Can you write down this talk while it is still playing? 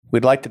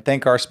We'd like to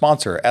thank our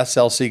sponsor,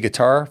 SLC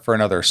Guitar, for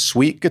another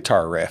sweet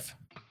guitar riff.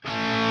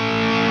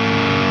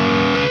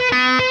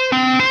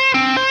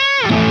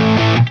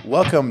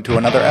 Welcome to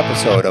another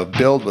episode of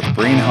Build with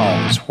Breen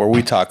Homes, where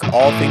we talk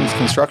all things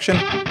construction,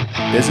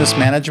 business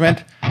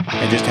management,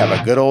 and just have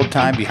a good old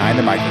time behind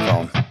the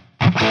microphone.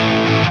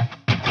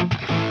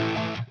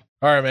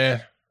 All right,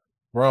 man.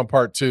 We're on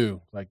part 2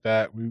 like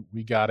that.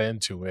 We got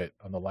into it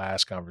on the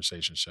last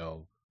conversation.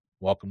 So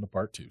welcome to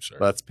part 2, sir.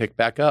 Let's pick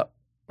back up.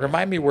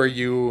 Remind me where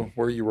you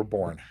were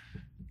born.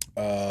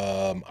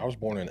 I was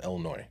born in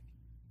Illinois.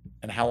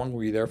 And how long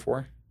were you there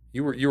for?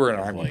 You were an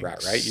Army Like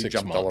brat, right? You 6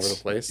 jumped all over months.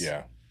 the place.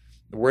 Yeah.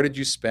 Where did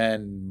you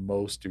spend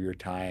most of your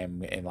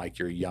time in like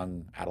your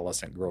young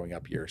adolescent growing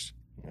up years?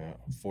 Yeah.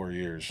 4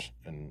 years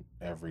in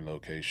every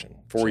location.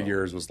 4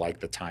 years was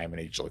like the time in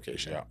each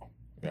location. Yeah.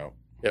 Yeah.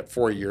 At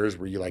 4 years,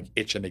 were you like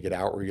itching to get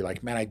out? Were you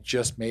like, man, I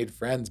just made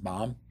friends,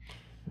 Mom?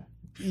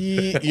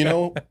 You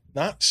know,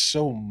 not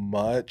so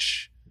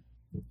much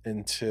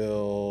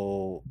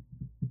until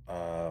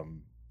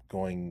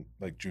going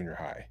like junior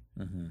high.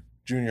 Mm-hmm.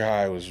 Junior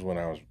high was when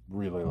I was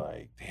really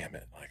like, damn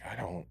it, like I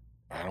don't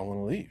want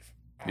to leave.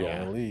 I don't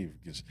want to leave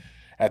because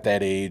at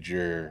that age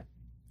you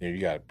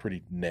got a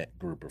pretty net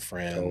group of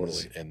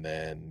friends, and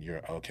then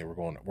you're okay.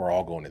 We're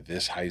all going to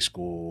this high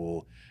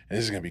school, and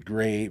this is gonna be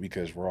great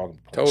because we're all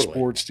playing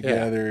sports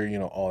together. You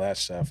know, all that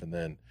stuff, and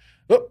then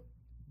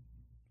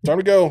time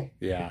to go.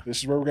 Yeah, this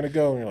is where we're gonna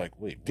go. And you're like,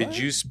 wait, what? Did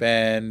you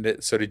spend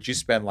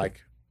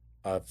like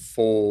a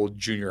full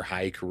junior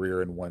high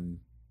career in one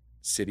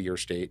city or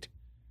state,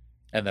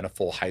 and then a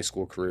full high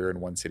school career in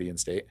one city and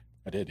state?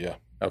 I did, yeah.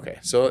 Okay,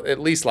 so at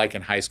least like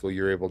in high school,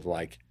 you were able to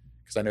like,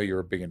 because I know you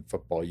were big in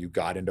football. You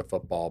got into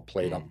football,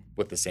 played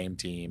with the same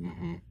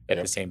team at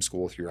the same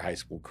school through your high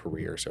school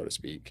career, so to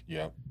speak.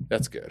 Yeah,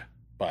 that's good.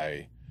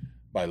 By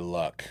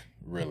luck,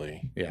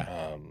 really.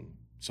 Yeah.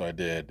 So I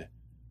did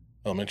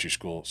elementary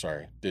school.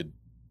 Did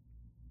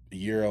a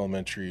year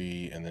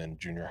elementary and then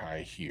junior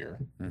high here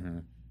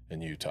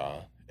in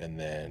Utah, and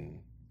then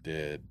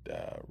did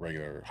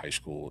regular high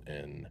school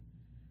in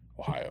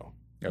Ohio.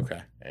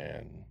 Okay.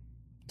 And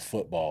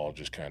football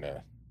just kind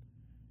of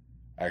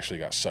actually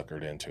got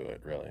suckered into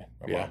it, really.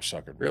 My mom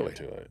suckered me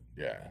into it.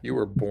 Yeah. You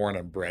were born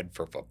and bred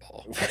for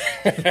football.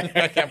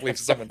 I can't believe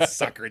someone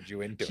suckered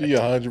you into She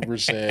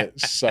 100%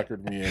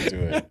 suckered me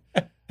into it.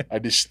 I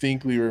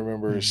distinctly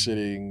remember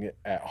sitting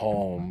at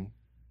home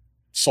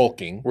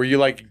sulking. Were you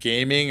like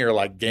gaming or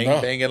like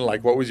gangbanging? No.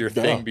 Like what was your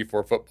thing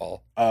before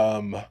football?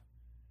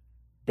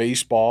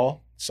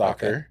 Baseball,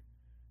 soccer.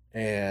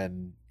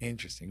 And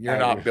interesting. You're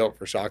not built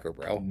for soccer,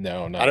 bro.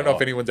 No, I don't know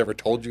if anyone's ever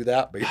told you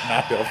that, but you're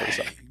not built for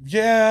soccer.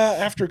 Yeah,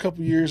 after a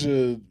couple of years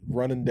of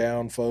running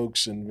down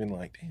folks and being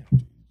like,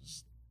 damn,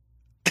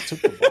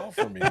 took the ball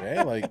from me,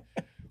 man. Like,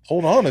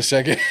 hold on a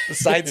second. The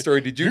side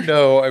story, did you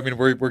know, I mean,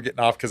 we're getting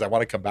off because I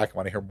want to come back. I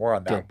want to hear more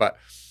on that. Sure. But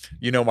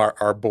you know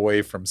our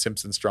boy from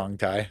Simpson Strong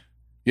Tie?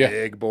 Yeah.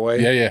 Big boy?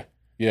 Yeah.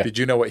 Did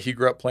you know what he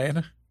grew up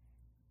playing?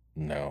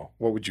 No.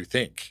 What would you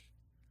think?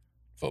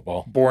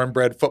 Football. Born and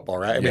bred football,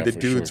 right? I mean, the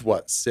dude's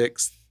what,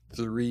 6'3",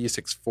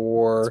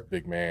 6'4",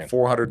 big man,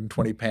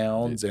 420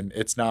 pounds, and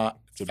it's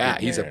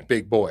fat. He's a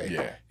big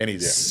boy, and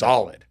he's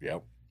solid.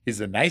 Yep. He's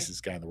the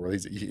nicest guy in the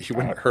world. He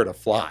wouldn't hurt a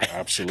fly.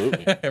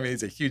 Absolutely. I mean,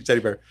 he's a huge teddy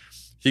bear.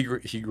 He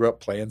grew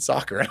up playing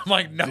soccer, and I'm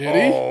like,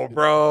 no,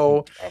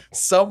 bro.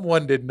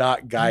 Someone did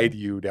not guide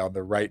you down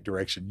the right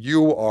direction.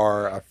 You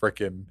are a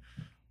freaking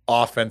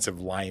offensive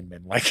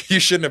lineman. Like you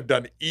shouldn't have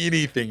done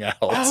anything else.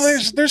 Oh,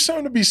 there's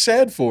something to be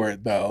said for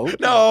it though.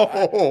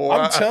 No,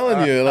 I'm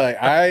telling you, like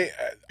I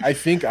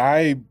think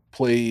I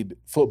played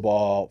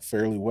football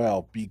fairly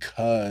well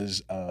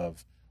because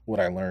of what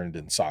I learned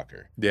in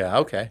soccer. Yeah,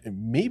 okay.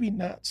 And maybe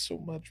not so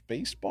much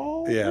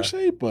baseball per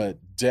se, but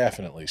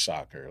definitely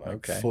soccer.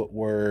 Like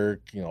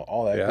footwork,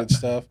 all that good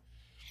stuff.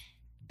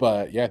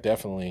 But yeah,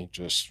 definitely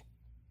just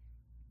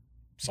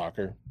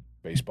soccer,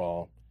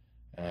 baseball.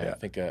 I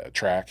think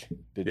track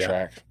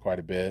quite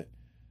a bit,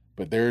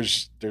 but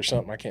there's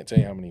something I can't tell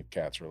you how many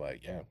cats were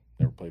like,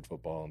 never played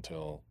football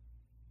until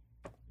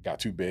it got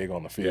too big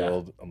on the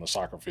field, on the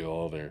soccer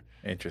field, or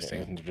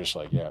interesting. And they're just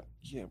like,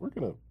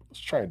 let's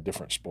try a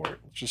different sport.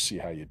 Let's just see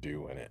how you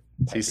do in it.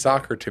 See,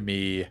 soccer to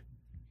me,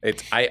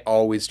 I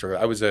always struggle.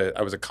 I was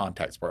a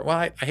contact sport. Well,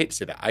 I hate to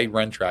say that. I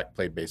ran track,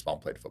 played baseball,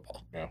 and played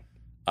football. Yeah,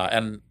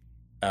 and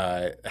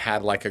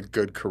had like a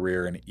good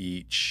career in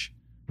each.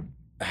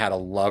 I had a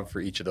love for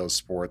each of those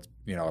sports,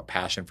 a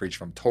passion for each of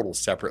them, total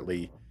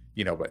separately,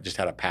 but just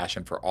had a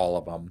passion for all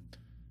of them.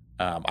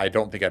 I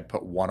don't think I'd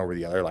put one over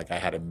the other. Like I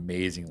had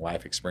amazing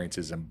life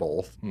experiences in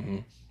both,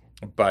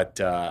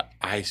 but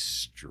I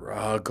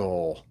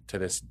struggle to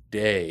this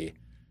day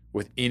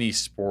with any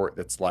sport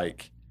that's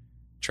like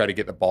try to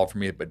get the ball from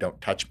me, but don't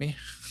touch me.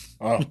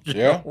 Oh,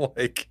 yeah.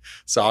 Like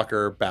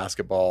soccer,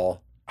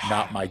 basketball.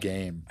 Not my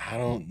game. I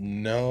don't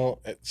know.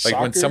 Like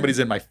when somebody's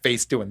in my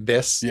face doing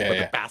this with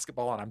a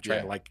basketball and I'm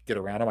trying to like get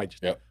around them, I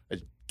just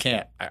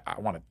can't. I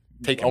want to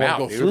take him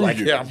out, dude. Like,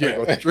 I'm going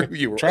to go through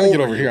you. Trying to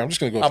get over here. I'm just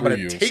going to go through you.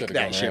 I'm going to take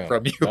that shit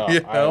from you,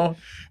 you know?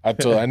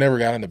 I never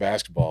got into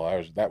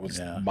basketball.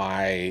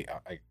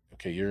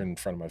 Okay, you're in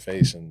front of my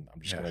face and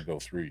I'm just going to go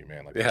through you,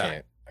 man. Like,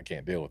 I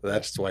can't deal with that.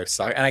 That's why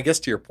soccer. And I guess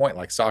to your point,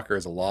 like soccer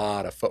is a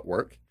lot of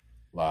footwork.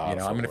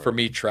 For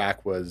me,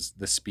 track was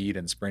the speed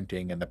and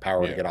sprinting and the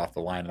power to get off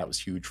the line. And that was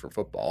huge for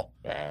football.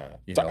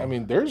 I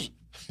mean, there's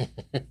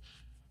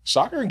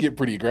soccer can get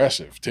pretty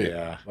aggressive too.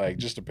 Yeah. Like,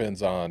 just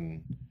depends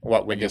on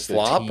when you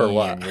flop or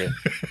what.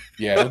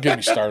 Don't get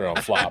me started on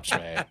flops,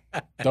 man.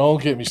 Don't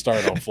get me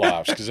started on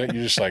flops, because then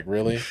you're just like,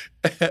 really?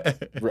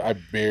 I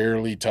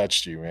barely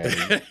touched you,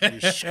 man.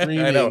 You're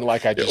screaming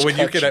like I just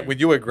cut you. When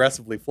you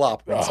aggressively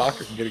flop,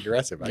 soccer can get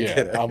aggressive. I get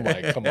it. I'm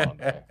like, come on,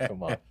 man.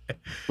 Come on.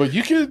 But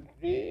you could.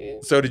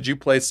 So did you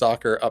play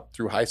soccer up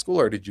through high school,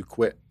 or did you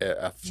quit at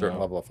a certain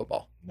level of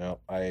football?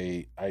 No,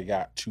 I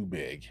got too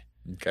big.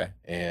 Okay.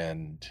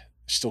 And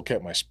still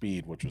kept my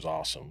speed, which was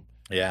awesome.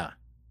 Yeah.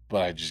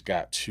 But I just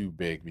got too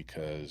big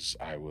because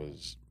I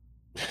was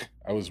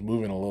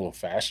moving a little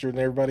faster than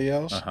everybody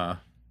else. Uh-huh.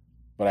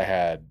 But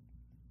I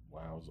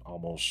was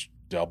almost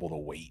double the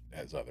weight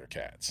as other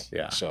cats.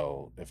 Yeah.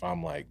 So if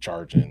I'm like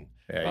charging,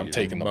 I'm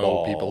taking the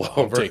ball, people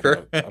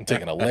over. I'm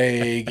taking a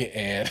leg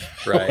and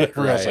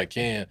whatever else I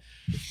can.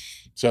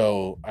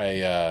 So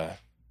I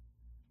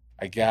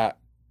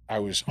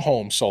was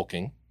home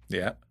sulking.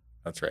 Yeah,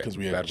 that's right. Because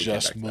we had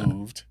just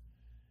moved.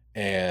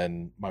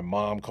 And my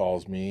mom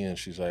calls me and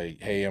she's like,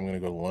 "Hey, I'm going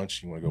to go to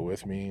lunch. You want to go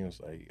with me?" I was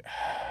like,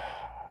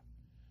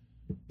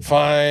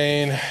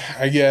 "Fine,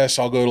 I guess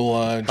I'll go to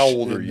lunch." How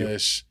old are you?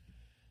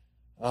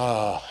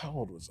 How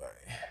old was I?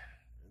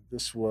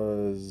 This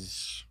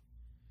was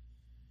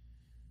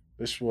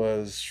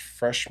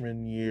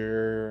freshman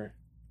year,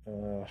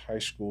 high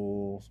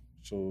school.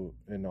 So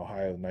in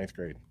Ohio, 9th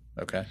grade.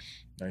 Okay.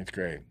 9th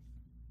grade.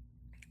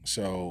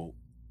 So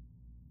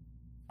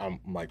I'm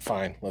like,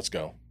 fine, let's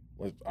go.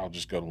 I'll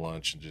just go to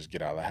lunch and just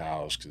get out of the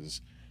house, because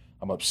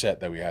I'm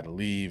upset that we had to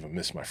leave and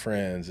miss my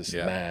friends, this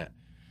and that.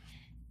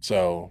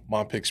 So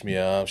mom picks me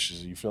up. She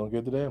says, "You feeling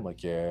good today?" I'm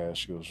like, "Yeah."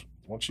 She goes,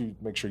 "Why don't you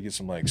make sure you get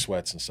some like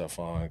sweats and stuff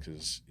on,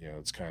 because I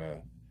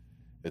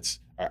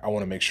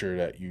want to make sure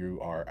that you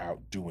are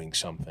out doing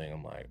something."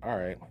 I'm like, "All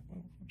right,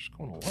 I'm just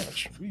going to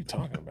lunch. What are you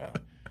talking about?"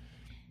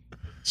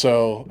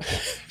 So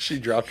she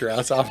dropped her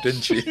ass off,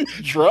 didn't she?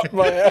 Dropped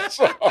my ass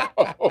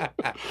off.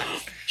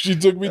 She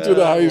took me to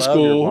the high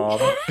school.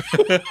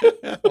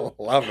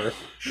 Love her.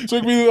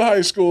 Took me to the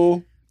high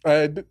school.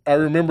 I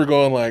remember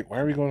going like, "Why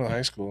are we going to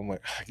high school?" I'm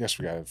like, "I guess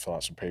we got to fill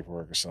out some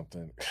paperwork or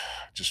something. I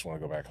just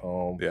want to go back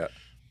home." Yeah.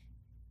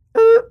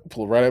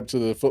 Pull right up to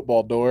the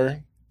football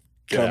door.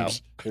 Here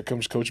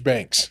comes Coach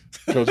Banks.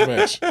 Coach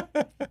Banks.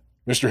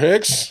 "Mr.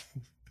 Hicks."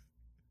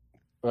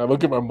 And I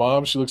look at my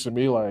mom. She looks at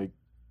me like,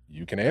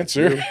 "You can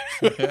answer."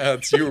 Yeah,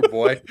 it's you,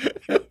 boy.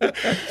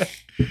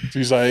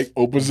 She's like,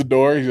 opens the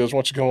door. He goes, "Why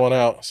don't you come on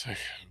out?" I was like,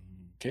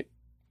 "Okay."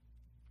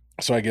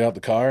 So I get out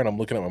the car and I'm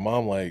looking at my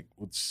mom like,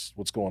 what's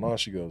going on?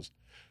 She goes,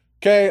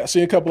 "Okay, I'll see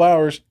you in a couple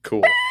hours."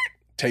 Cool.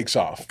 Takes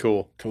off.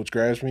 Cool. Coach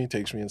grabs me,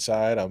 takes me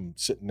inside. I'm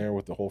sitting there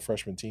with the whole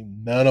freshman team.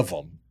 None of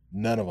them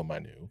I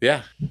knew.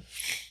 Yeah.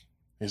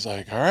 He's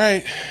like, "All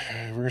right,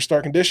 we're going to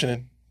start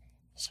conditioning."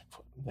 I was like,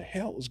 what the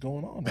hell is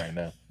going on right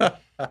now?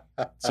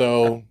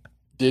 So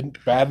didn't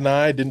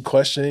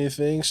question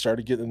anything,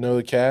 started getting to know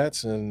the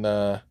cats, and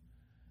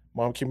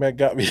mom came back,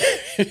 got me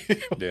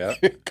a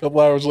couple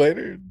hours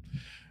later.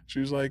 She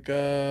was like,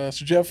 "So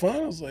did you have fun?"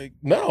 I was like,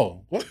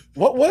 "No.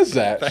 What was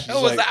that?" The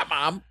hell was that,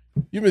 Mom?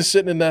 "You've been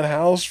sitting in that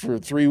house for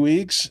 3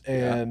 weeks,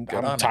 and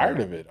I'm tired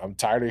of it. I'm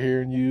tired of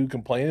hearing you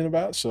complaining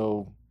about it,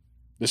 so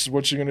this is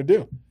what you're going to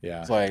do."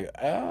 Yeah. It's like,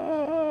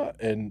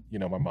 and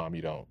my mom,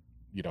 you don't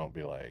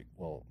be like,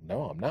 "Well,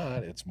 no, I'm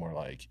not." It's more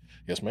like,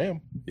 "Yes,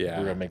 ma'am. Yeah.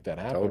 We're going to make that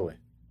happen." Totally.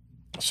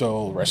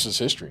 So the rest is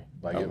history.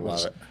 Like, it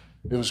was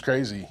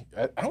crazy.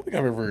 I don't think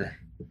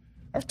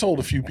I've told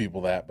a few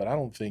people that, but I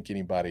don't think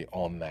anybody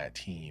on that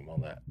team,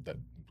 the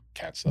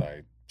cats that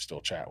I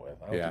still chat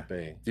with, I don't think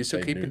they. Do you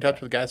still keep in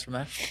touch with guys from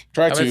that?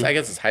 I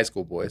guess it's high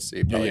school boys, so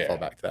you probably fall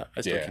back to that.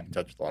 I still keep in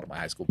touch with a lot of my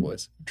high school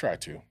boys. Try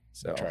to.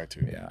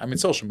 Yeah. I mean,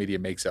 social media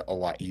makes it a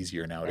lot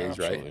easier nowadays,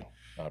 right?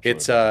 Absolutely.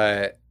 It's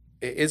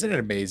isn't it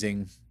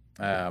amazing?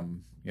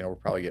 We're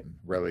probably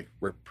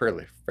we're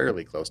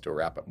fairly close to a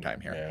wrap-up time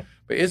here. Yeah.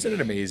 But isn't it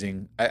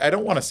amazing? I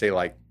don't want to say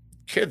like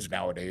kids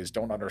nowadays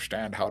don't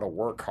understand how to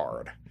work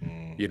hard,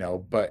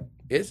 but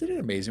isn't it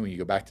amazing when you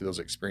go back to those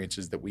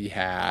experiences that we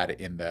had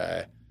in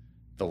the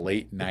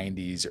late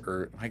 90s,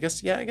 or I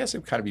guess it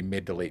would kind of be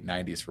mid to late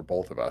 90s for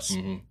both of us,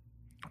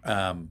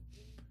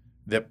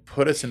 that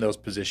put us in those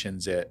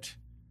positions at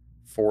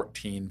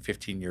 14,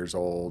 15 years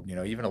old,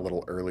 even a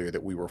little earlier,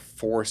 that we were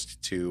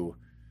forced to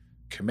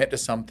commit to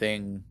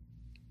something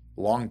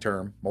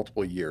long-term,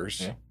 multiple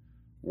years,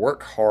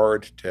 work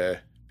hard to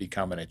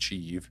become and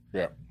achieve,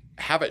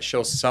 have it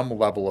show some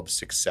level of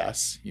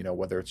success,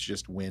 whether it's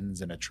just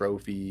wins and a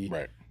trophy,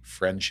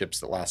 friendships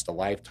that last a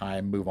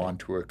lifetime, move on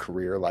to a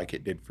career like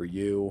it did for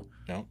you.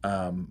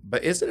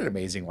 But isn't it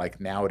amazing, like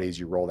nowadays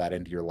you roll that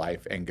into your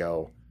life and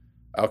go,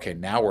 okay,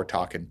 now we're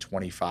talking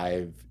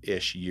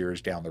 25-ish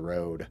years down the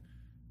road.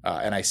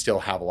 And I still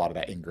have a lot of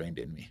that ingrained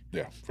in me.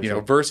 Yeah, you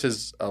know,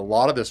 versus a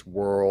lot of this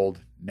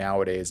world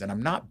nowadays, and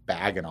I'm not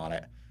bagging on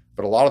it,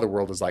 but a lot of the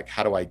world is like,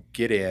 how do I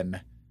get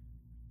in,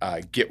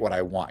 get what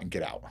I want, and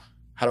get out?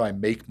 How do I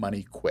make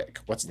money quick?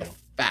 What's the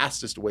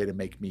fastest way to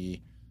make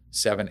me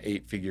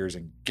 7-8 figures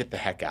and get the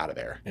heck out of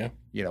there? Yeah.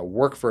 You know,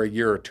 work for a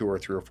year or 2 or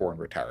 3 or 4 and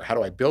retire. How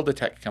do I build a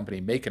tech company,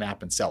 make an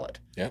app, and sell it?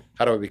 Yeah.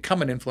 How do I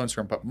become an influencer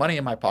and put money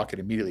in my pocket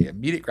immediately?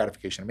 Immediate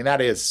gratification. I mean,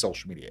 that is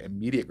social media,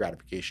 immediate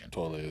gratification.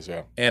 Totally is,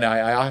 yeah. And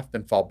I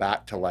often fall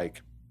back to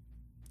like,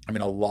 I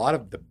mean, a lot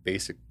of the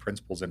basic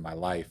principles in my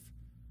life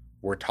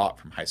were taught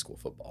from high school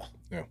football.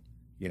 Yeah.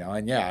 You know,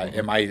 and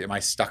am I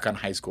stuck on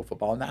high school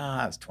football?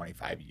 Nah, it's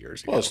 25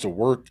 years ago. Well, it's the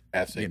work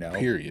ethic,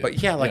 period.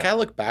 But I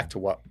look back to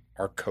what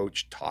our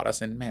coach taught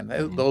us, and man,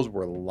 those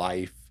were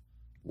life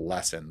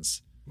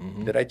lessons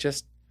that I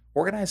just,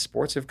 organized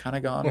sports have kind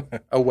of gone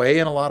away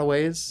in a lot of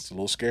ways. It's a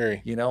little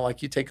scary. You know,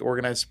 like you take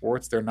organized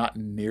sports, they're not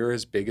near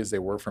as big as they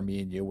were for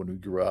me and you when we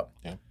grew up.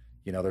 Yeah.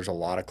 You know, there's a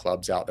lot of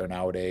clubs out there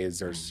nowadays.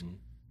 There's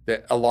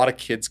a lot of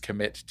kids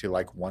commit to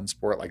like one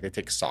sport. Like they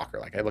take soccer.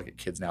 Like I look at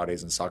kids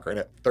nowadays in soccer, and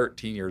at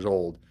 13 years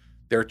old,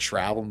 they're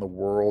traveling the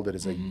world. It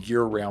is a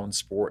year-round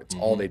sport. It's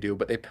all they do.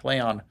 But they play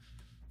on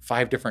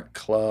 5 different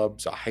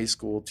clubs, a high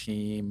school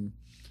team.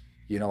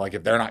 You know, like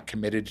if they're not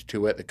committed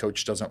to it, the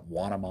coach doesn't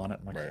want them on it.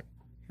 I'm like, right.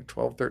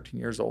 12, 13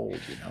 years old,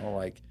 you know,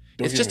 like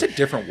it's just a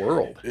different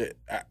world.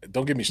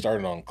 Don't get me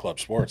started on club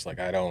sports. Like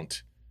it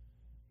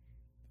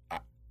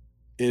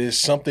is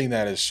something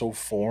that is so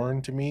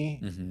foreign to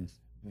me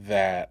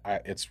that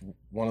it's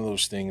one of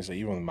those things that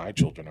even with my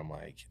children, I'm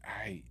like,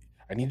 I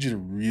need you to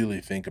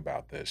really think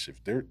about this.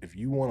 If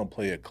you want to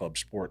play a club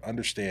sport,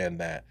 understand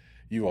that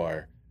you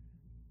are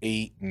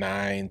 8,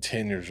 9,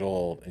 10 years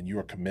old and you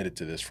are committed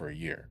to this for a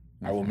year.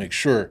 I will make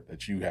sure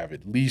that you have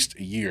at least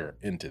a year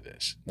into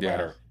this, no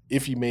matter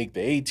if you make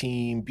the A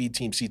team, B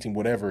team, C team,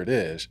 whatever it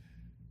is,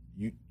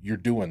 you're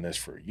doing this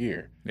for a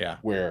year. Yeah.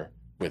 Where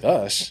with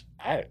us,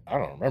 I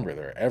don't remember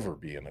there ever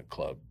being a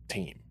club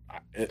team.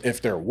 If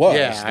there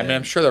was, I mean,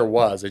 I'm sure there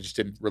was. I just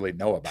didn't really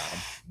know about them.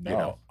 No, you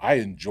know? I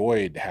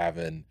enjoyed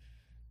having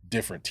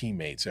different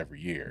teammates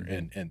every year,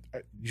 and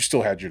you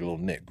still had your little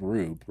knit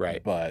group,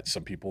 right? But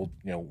some people,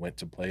 went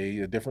to play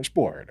a different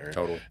sport,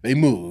 or they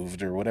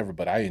moved, or whatever.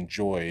 But I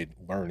enjoyed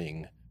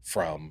learning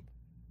from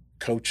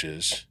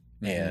coaches.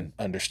 And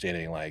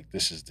understanding like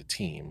this is the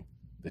team.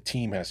 The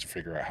team has to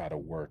figure out how to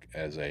work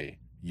as a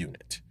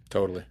unit.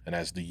 Totally. And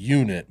as the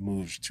unit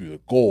moves to the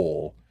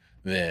goal,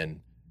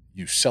 then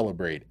you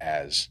celebrate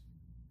as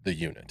the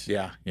unit.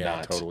 Yeah,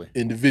 not totally.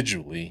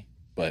 Individually,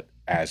 but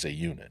as a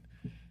unit.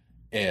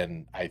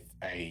 And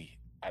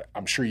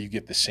I'm sure you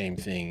get the same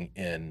thing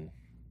in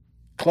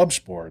club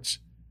sports.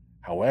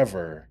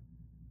 However,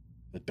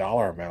 the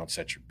dollar amounts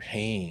that you're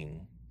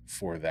paying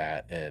for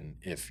that, and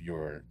if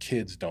your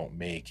kids don't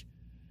make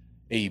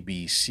A,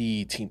 B,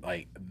 C team,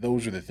 like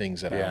those are the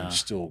things that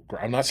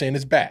I'm not saying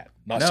it's bad.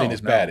 Saying it's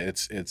bad.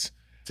 It's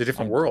a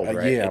different world,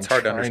 right? Yeah, it's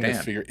hard to understand.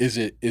 To figure, is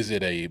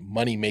it a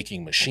money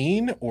making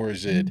machine, or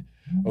is it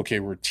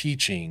okay? We're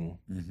teaching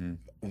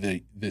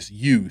this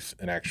youth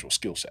an actual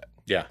skill set.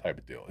 Yeah, type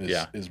of deal.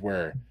 Is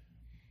where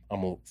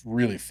I'm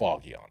really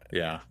foggy on it.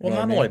 Yeah. Well,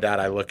 not only that,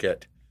 I look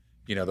at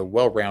the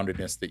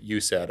well-roundedness that you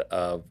said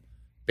of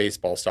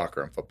baseball,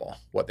 soccer, and football,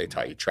 what they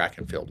taught you, track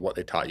and field, what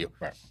they taught you.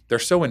 Right. They're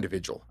so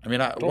individual. I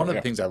mean, one of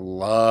the things I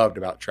loved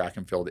about track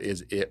and field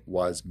is it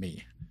was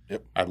me.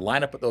 Yep. I'd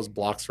line up at those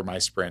blocks for my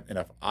sprint, and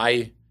if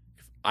I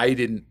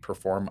didn't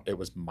perform, it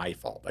was my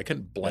fault. I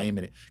couldn't blame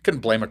it. Couldn't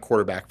blame a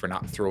quarterback for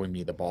not throwing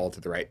me the ball to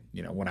the right,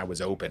 when I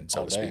was open,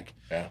 so to speak.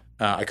 Yeah.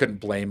 I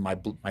couldn't blame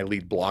my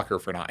lead blocker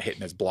for not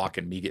hitting his block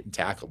and me getting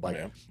tackled.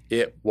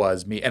 It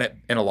was me, and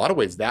in a lot of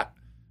ways that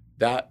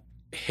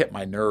hit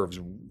my nerves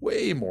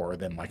way more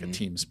than like a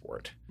team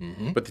sport.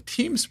 But the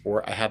team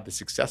sport, I had the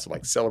success of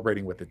like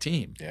celebrating with the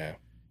team. Yeah.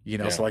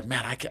 So like,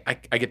 man,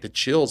 I get the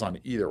chills on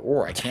either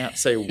or. I can't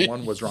say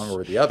one was wrong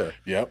over the other.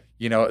 Yep.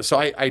 So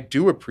I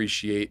do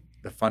appreciate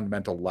the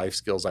fundamental life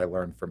skills I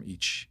learned from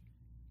each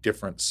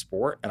different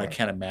sport. And I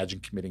can't imagine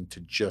committing to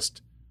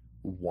just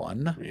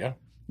one. Yeah.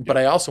 But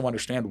I also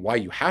understand why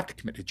you have to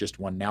commit to just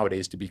one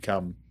nowadays to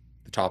become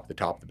the top of the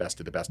top, the best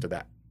of the best of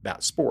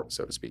that sport,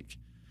 so to speak.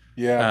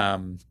 Yeah.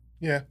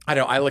 Yeah, I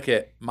know. I look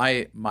at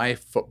my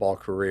football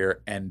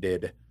career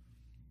ended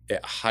at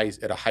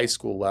a high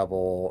school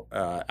level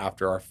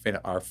after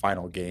our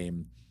final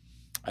game.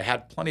 I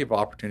had plenty of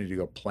opportunity to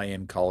go play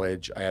in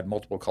college. I had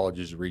multiple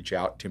colleges reach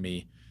out to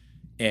me,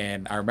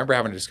 and I remember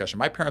having a discussion.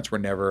 My parents were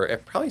never,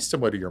 probably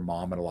similar to your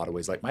mom in a lot of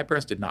ways. Like my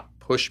parents did not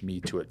push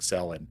me to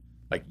excel in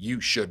like you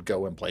should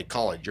go and play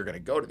college. You're going to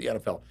go to the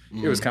NFL.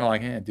 It was kind of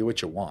like, do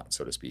what you want,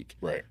 so to speak.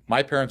 Right.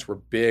 My parents were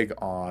big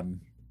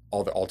on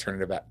all the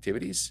alternative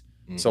activities.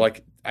 So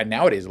like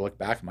nowadays I look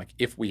back, I'm like,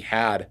 if we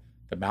had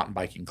the mountain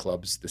biking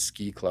clubs, the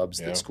ski clubs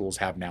that schools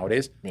have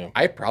nowadays,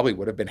 I probably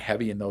would have been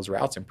heavy in those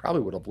routes and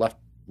probably would have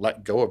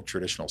let go of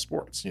traditional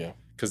sports. Yeah.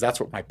 Because that's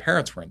what my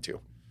parents were into.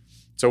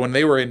 So when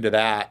they were into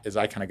that, as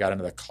I kind of got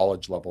into the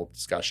college level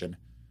discussion,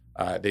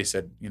 they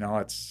said, do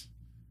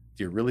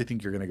you really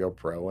think you're going to go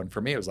pro? And for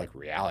me, it was like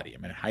reality.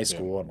 I'm in high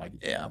school. I'm like,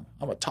 yeah,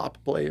 I'm a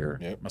top player.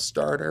 I'm a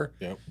starter.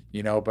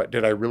 But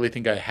did I really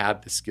think I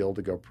had the skill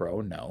to go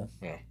pro? No.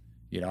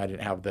 I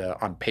didn't have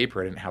on paper,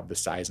 I didn't have the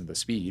size and the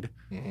speed.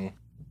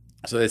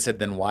 So they said,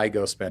 then why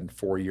go spend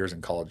 4 years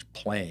in college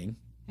playing?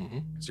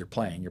 Because you're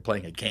playing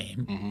a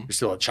game. You're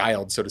still a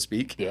child, so to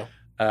speak.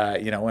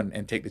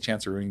 And take the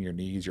chance of ruining your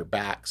knees, your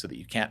back, so that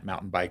you can't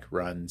mountain bike,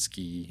 run,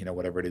 ski,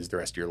 whatever it is the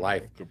rest of your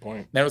life. Good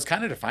point. And it was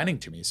kind of defining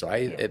to me. So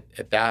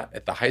at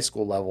the high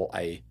school level,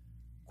 I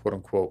quote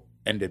unquote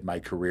ended my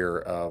career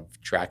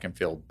of track and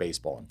field,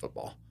 baseball and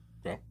football.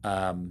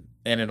 And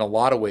in a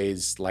lot of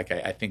ways, like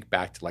I think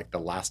back to like the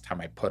last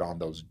time I put on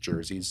those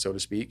jerseys, so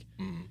to speak,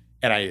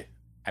 and I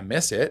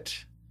miss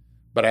it.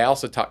 But I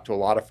also talked to a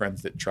lot of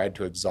friends that tried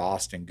to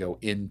exhaust and go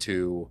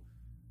into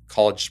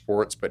college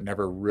sports, but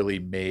never really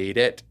made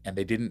it. And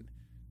they didn't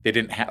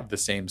have the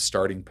same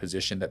starting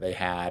position that they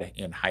had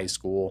in high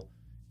school.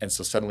 And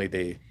so suddenly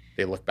they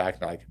look back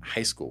and they're like,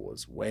 high school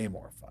was way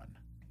more fun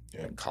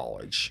than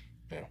college,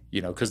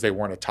 because they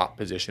weren't a top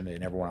position. They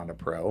never went on to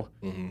pro.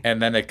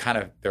 And then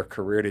their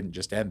career didn't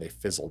just end. They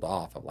fizzled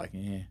off of like,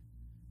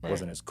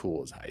 wasn't as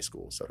cool as high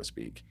school, so to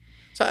speak.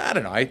 So I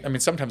don't know. I mean,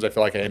 sometimes I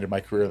feel like I ended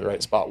my career in the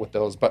right spot with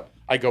those, but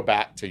I go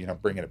back to,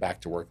 bringing it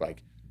back to work,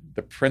 like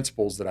the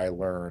principles that I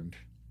learned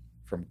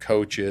from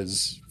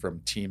coaches,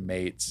 from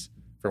teammates,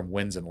 from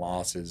wins and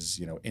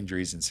losses,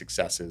 injuries and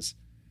successes.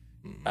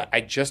 I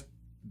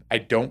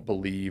don't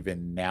believe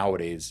in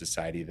nowadays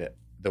society that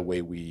the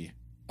way we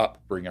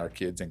upbring our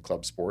kids in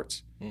club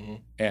sports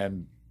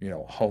and,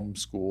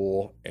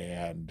 homeschool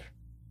and,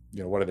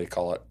 what do they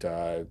call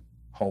it?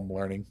 Home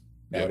learning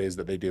nowadays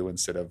that they do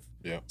instead of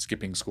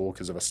skipping school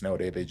because of a snow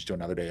day. They just do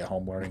another day of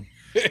home learning,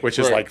 which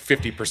is like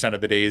 50%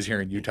 of the days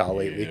here in Utah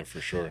lately. Yeah, for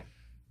sure.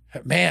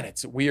 Man,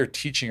 we are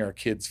teaching our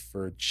kids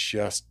for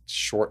just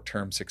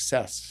short-term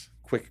success,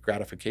 quick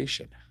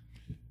gratification.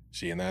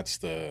 See, and that's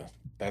the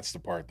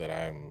part that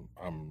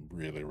I'm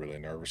really, really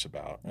nervous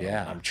about.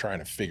 I'm trying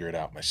to figure it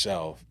out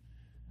myself.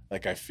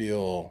 Like I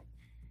feel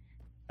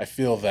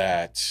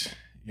that,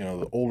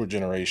 the older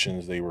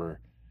generations, they were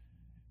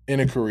in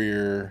a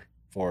career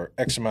for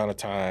X amount of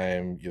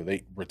time,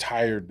 they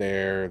retired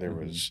there. There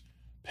was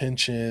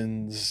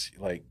pensions,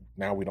 like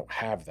now we don't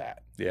have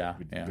that.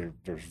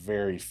 There's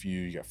very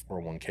few. You got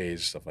 401ks,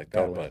 stuff like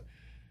that, but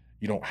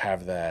you don't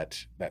have that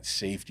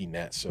safety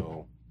net.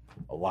 So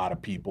a lot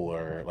of people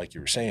are, like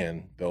you were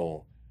saying,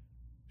 they'll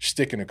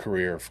stick in a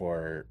career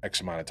for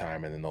X amount of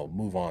time and then they'll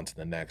move on to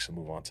the next and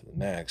move on to the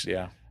next.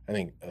 I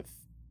think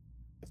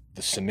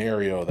the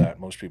scenario that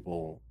most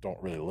people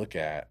don't really look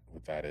at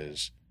with that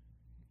is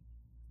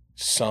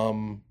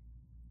some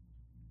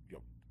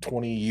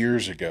 20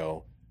 years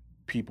ago,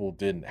 people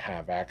didn't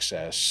have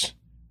access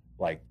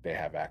like they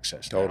have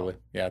access totally now.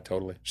 Yeah,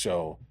 totally.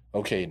 So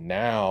okay,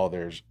 now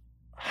there's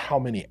how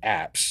many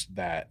apps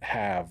that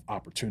have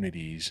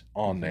opportunities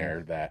on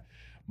there that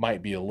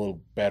might be a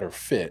little better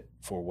fit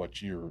for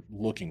what you're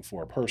looking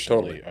for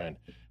personally. And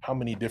how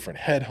many different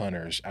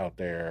headhunters out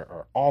there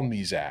are on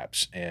these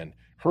apps and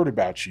heard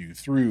about you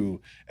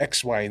through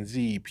X, Y, and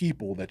Z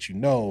people that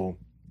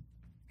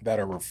that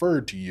are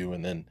referred to you,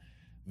 and then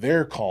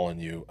they're calling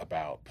you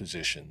about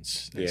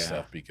positions and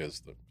stuff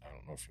because I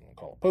don't know if you want to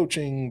call it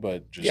poaching,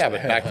 but just but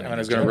back I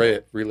was going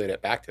to relate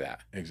it back to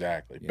that.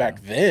 Exactly.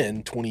 Back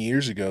then, 20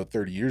 years ago,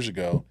 30 years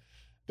ago,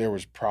 there were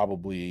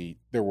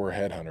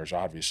headhunters,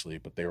 obviously,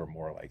 but they were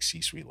more like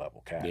C-suite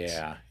level cats.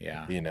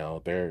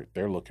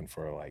 They're looking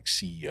for like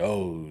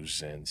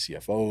CEOs and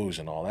CFOs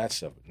and all that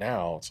stuff.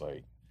 Now it's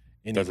like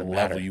any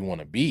level you want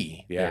to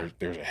be,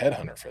 there's a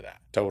headhunter for that.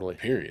 Totally.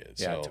 Period.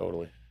 Yeah,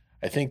 totally.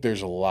 I think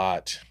there's a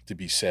lot to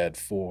be said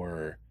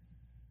for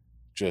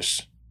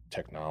just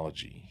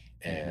technology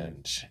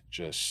and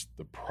just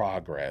the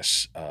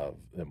progress of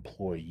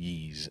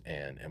employees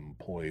and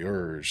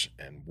employers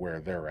and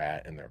where they're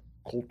at in their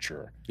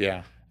culture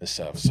and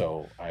stuff.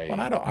 So I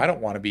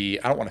don't want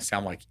to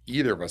sound like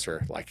either of us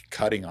are like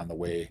cutting on the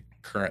way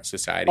current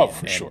society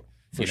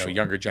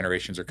younger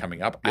generations are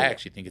coming up. I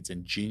actually think it's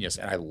ingenious,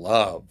 and I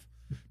love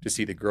to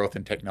see the growth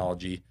in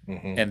technology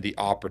and the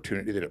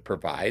opportunity that it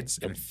provides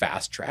and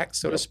fast tracks,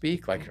 so to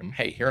speak. Like,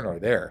 hey, here nor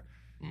there,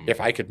 if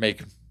I could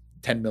make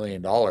 $10 million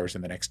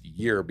in the next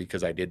year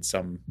because I did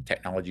some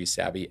technology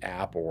savvy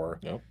app or,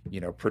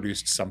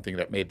 produced something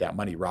that made that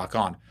money, rock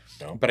on.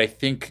 But I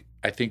think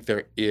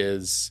there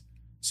is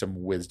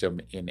some wisdom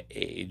in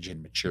age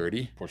and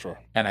maturity. For sure.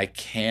 And I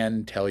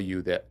can tell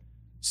you that,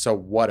 so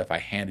what if I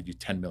handed you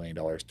 $10 million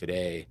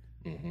today?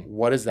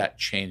 What does that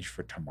change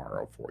for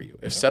tomorrow for you?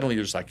 If suddenly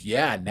you're just like,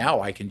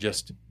 now I can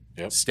just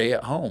stay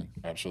at home.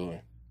 Absolutely.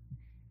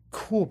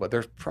 Cool, but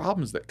there's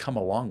problems that come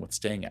along with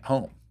staying at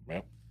home.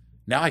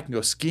 Now I can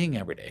go skiing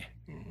every day.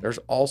 There's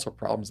also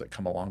problems that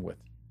come along with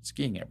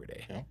skiing every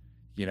day.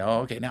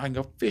 Okay, now I can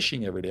go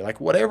fishing every day.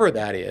 Like whatever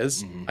that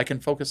is, I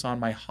can focus on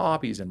my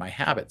hobbies and my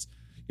habits.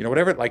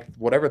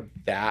 whatever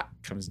that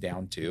comes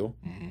down to,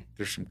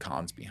 there's some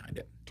cons behind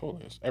it.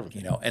 Totally is.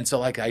 Everything. And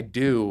so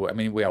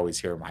we always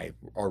hear my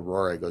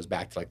Aurora goes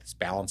back to like this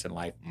balance in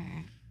life.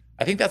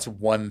 I think that's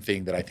one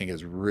thing that I think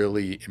is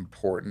really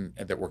important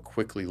and that we're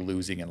quickly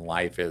losing in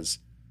life is,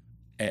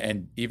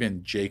 and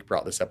even Jake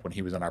brought this up when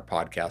he was on our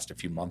podcast a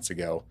few months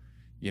ago,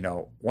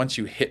 once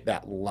you hit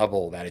that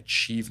level, that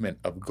achievement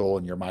of goal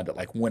in your mind that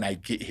like, when I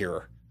get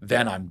here,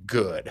 then I'm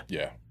good.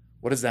 Yeah.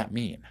 What does that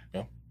mean?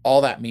 Yeah.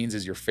 All that means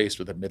is you're faced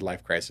with a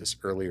midlife crisis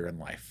earlier in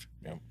life.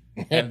 Yeah.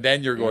 And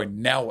then you're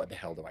going, now what the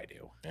hell do I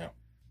do? Yeah.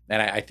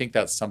 And I think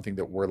that's something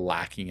that we're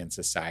lacking in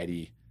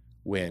society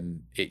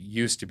when it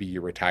used to be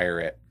you retire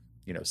at,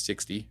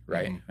 60,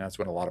 right? And that's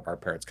when a lot of our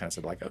parents kind of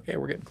said like, okay,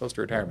 we're getting close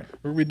to retirement.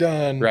 Are we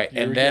done? Right.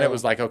 And then it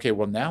was like, okay,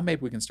 well now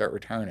maybe we can start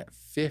retiring at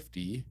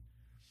 50.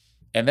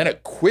 And then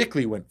it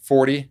quickly went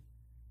 40,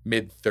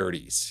 mid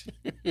 30s.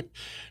 It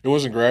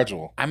wasn't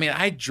gradual. I mean,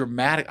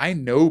 I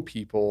know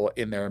people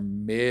in their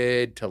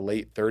mid to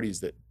late 30s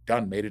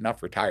that made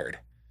enough, retired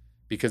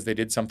because they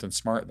did something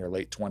smart in their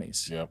late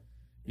 20s.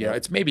 Yeah.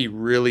 It's maybe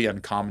really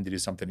uncommon to do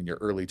something in your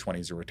early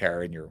 20s and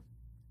retire in your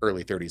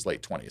early 30s,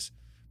 late 20s.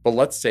 But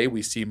let's say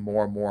we see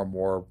more and more and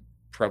more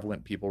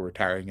prevalent people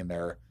retiring in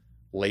their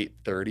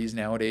late 30s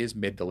nowadays,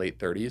 mid to late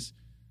 30s.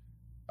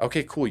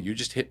 Okay, cool. You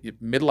just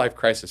hit midlife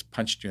crisis,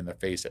 punched you in the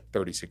face at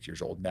 36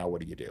 years old. Now what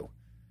do you do?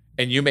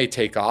 And you may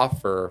take off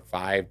for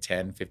 5,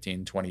 10,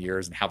 15, 20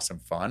 years and have some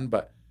fun.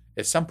 But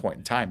at some point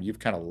in time, you've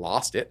kind of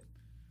lost it.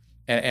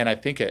 And I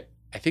think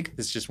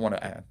this just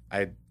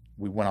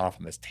we went off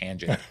on this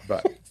tangent,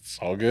 but it's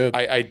all good.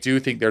 I do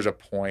think there's a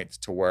point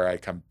to where I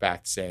come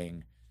back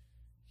saying,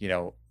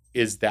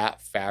 is that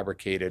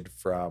fabricated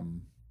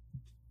from,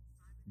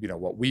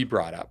 what we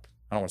brought up?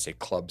 I don't want to say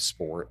club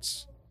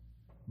sports,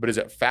 but is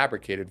it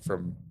fabricated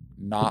from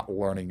not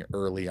learning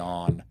early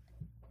on,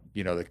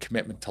 the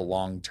commitment to a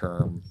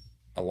long-term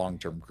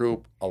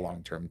group, a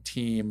long-term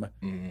team,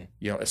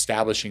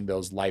 establishing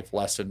those life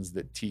lessons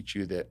that teach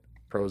you that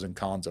pros and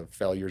cons of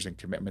failures and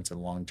commitments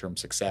and long-term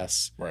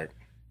success, right?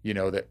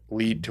 That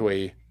lead to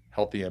a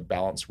healthy and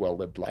balanced,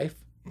 well-lived life.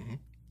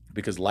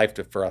 Because life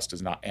for us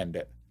does not end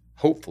at,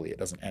 hopefully it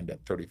doesn't end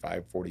at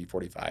 35, 40,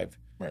 45,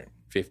 right,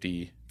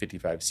 50,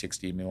 55,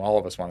 60. I mean, all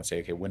of us want to say,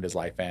 okay, when does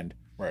life end?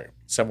 Right.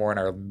 Somewhere in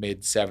our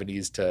mid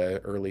 70s to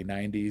early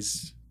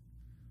 90s.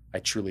 I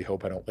truly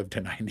hope I don't live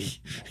to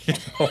 90.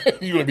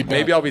 You want to be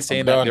Maybe I'll be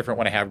saying that different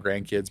when I have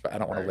grandkids, but I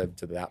don't want to live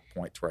to that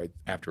point where I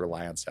have to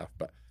rely on stuff.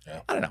 But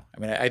I don't know. I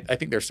mean, I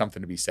think there's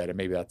something to be said, and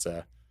maybe that's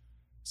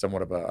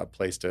somewhat of a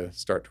place to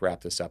start to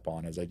wrap this up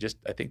on.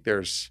 I think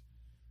there's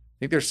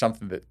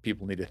something that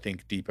people need to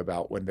think deep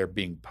about when they're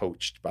being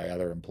poached by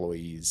other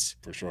employees.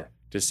 For sure.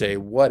 To say,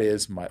 what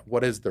is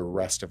the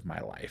rest of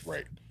my life?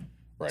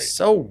 Right.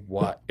 So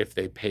what if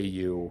they pay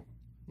you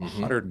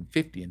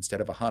 150 instead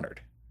of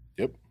 100?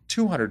 Yep.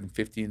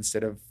 250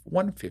 instead of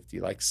 150.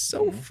 Like,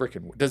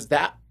 freaking, does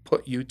that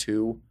put you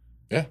to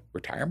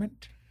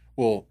retirement?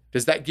 Well,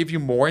 does that give you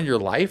more in your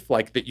life,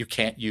 like that you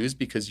can't use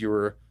because you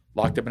were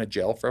locked up in a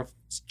jail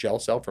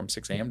cell from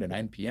 6 a.m. to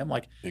 9 p.m.?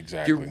 Like,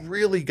 exactly. You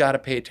really got to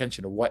pay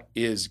attention to what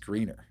is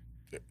greener.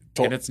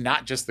 And it's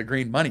not just the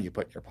green money you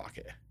put in your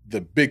pocket. The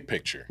big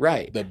picture.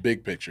 Right. The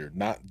big picture,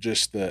 not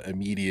just the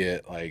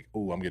immediate, like,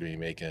 oh, I'm going to be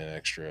making an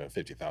extra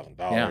 $50,000.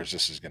 Yeah.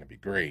 This is going to be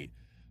great.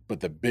 But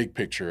the big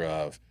picture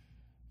of,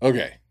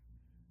 okay,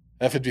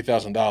 that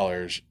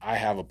 $50,000, I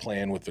have a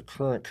plan with the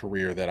current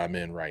career that I'm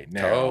in right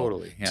now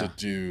to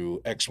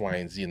do X, Y,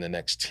 and Z in the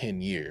next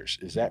 10 years.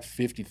 Is that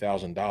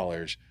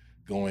 $50,000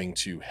 going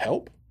to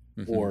help,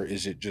 or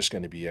is it just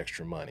going to be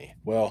extra money?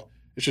 Well,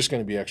 it's just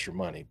going to be extra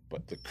money.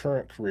 But the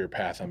current career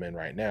path I'm in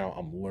right now,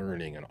 I'm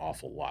learning an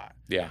awful lot.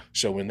 Yeah.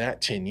 So in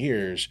that 10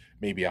 years,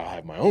 maybe I'll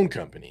have my own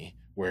company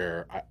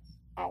where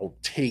I'll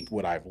take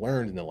what I've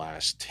learned in the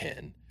last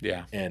 10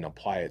 and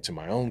apply it to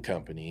my own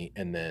company.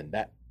 And then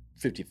that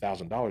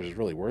 $50,000 is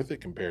really worth it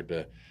compared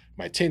to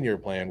my 10-year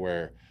plan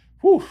where,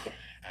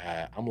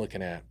 I'm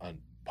looking at a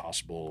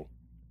possible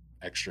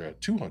extra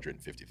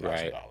 $250,000.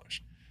 Right.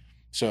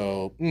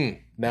 So,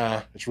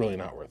 it's really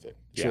not worth it.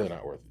 It's really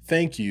not worth it.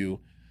 Thank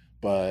you,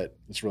 but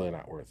it's really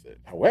not worth it.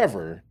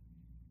 However,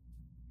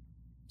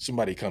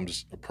 somebody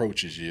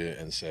approaches you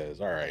and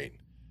says, all right,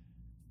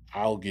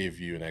 I'll give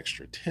you an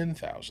extra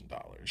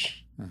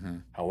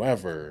 $10,000.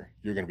 However,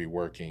 you're going to be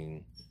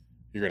working,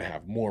 you're going to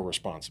have more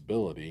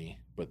responsibility,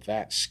 but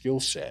that skill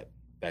set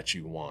that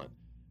you want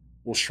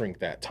will shrink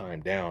that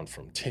time down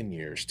from 10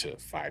 years to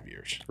 5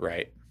 years.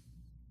 Right.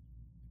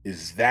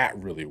 Is that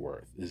really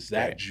is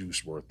that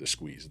juice worth the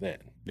squeeze then?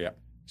 Yeah.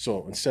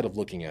 So instead of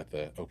looking at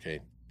the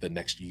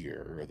next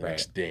year or the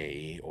next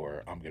day,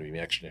 or I'm going to be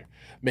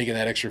making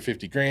that extra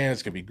 $50,000,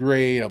 it's going to be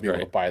great. I'll be able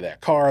to buy that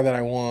car that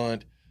I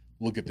want.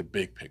 Look at the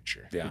big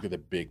picture. Yeah. Look at the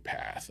big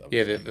path.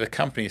 The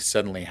company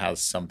suddenly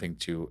has something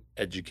to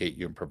educate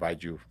you and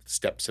provide you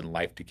steps in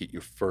life to get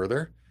you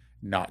further,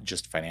 not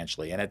just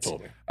financially. And it's,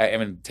 I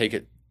mean, take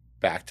it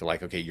back to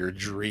like, okay, your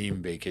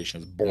dream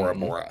vacation is Bora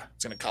Bora.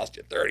 It's going to cost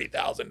you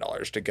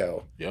 $30,000 to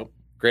go. Yep.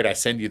 Great. I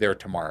send you there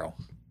tomorrow.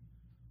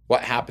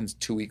 What happens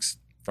 2 weeks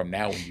from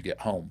now when you get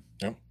home?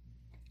 Yep.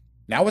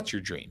 Now what's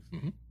your dream?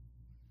 Mm-hmm.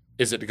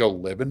 Is it to go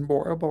live in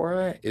Bora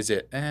Bora? Is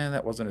it,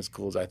 that wasn't as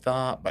cool as I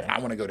thought, but I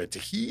want to go to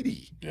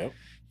Tahiti. Yep.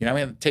 You know,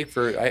 I mean,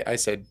 I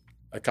said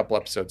a couple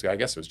episodes ago, I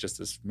guess it was just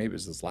this, maybe it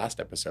was this last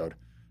episode.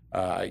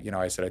 I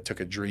said I took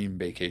a dream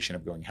vacation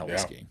of going heli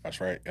skiing.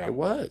 That's right. Yeah. It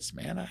was,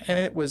 man. And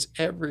it was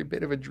every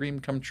bit of a dream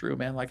come true,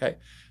 man. Like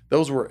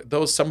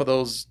some of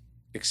those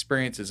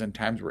experiences and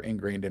times were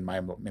ingrained in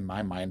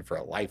my mind for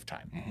a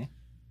lifetime. Mm-hmm.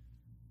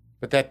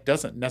 But that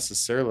doesn't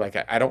necessarily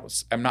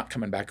I'm not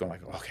coming back going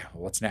like, okay,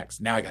 well, what's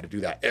next? Now I got to do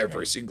that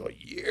every single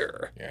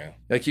year. Yeah.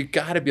 Like you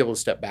got to be able to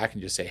step back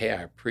and just say, hey,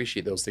 I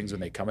appreciate those things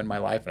when they come in my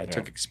life. And I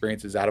took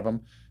experiences out of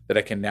them that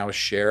I can now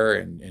share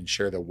and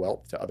share the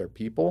wealth to other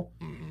people,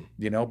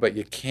 but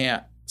you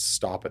can't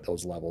stop at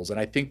those levels. And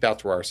I think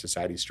that's where our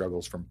society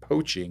struggles from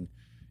poaching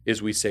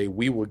is we say,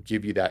 we will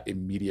give you that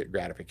immediate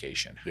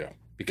gratification. Yeah.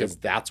 Because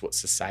that's what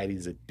society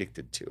is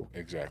addicted to.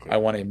 Exactly. I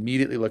want to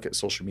immediately look at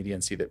social media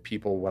and see that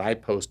when I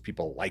post,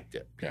 people liked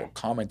it. People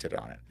commented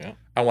on it. Yeah.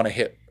 I want to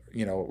hit,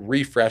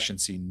 refresh and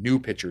see new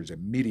pictures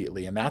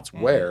immediately. And that's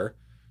where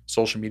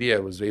social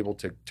media was able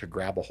to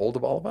grab a hold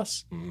of all of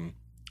us. Mm-hmm.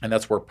 And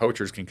that's where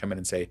poachers can come in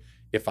and say,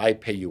 if I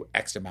pay you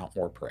X amount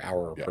more per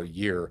hour or per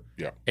year,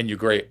 and you're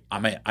great,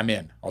 I'm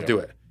in. I'll do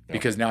it.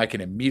 Because now I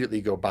can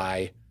immediately go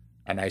buy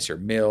a nicer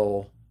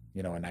meal,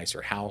 a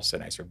nicer house, a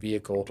nicer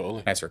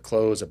vehicle, nicer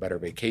clothes, a better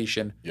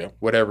vacation,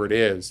 whatever it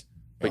is.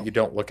 But you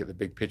don't look at the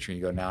big picture and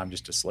you go, now I'm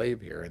just a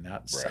slave here. And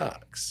that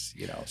sucks,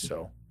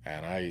 so.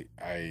 And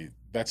I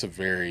that's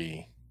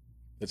an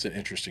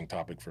interesting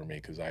topic for me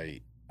because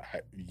I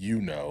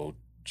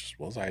just as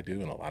well as I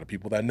do, and a lot of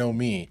people that know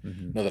me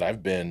know that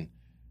I've been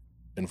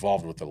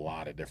involved with a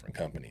lot of different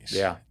companies.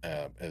 Yeah.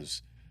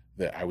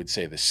 I would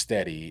say the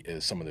steady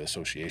is some of the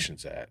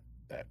associations that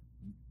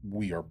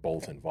we are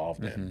both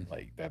involved in.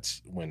 Like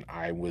that's when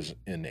I was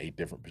in a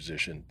different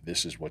position.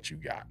 This is what you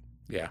got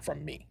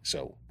from me.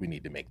 So we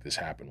need to make this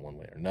happen one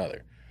way or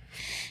another.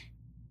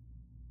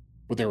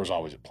 But there was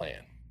always a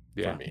plan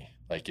for me.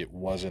 Like it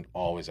wasn't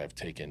always I've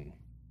taken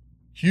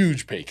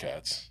huge pay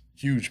cuts,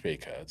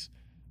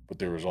 but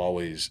there was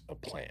always a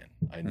plan.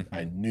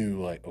 I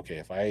knew like,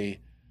 okay,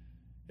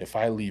 if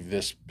I leave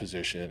this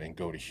position and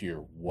go to here,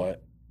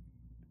 what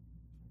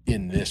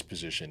in this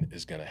position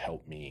is going to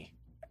help me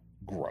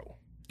grow?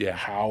 Yeah.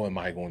 How am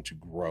I going to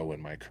grow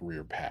in my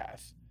career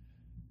path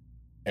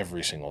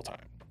every single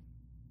time?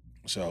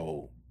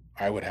 So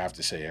I would have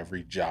to say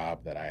every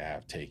job that I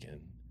have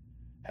taken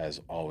has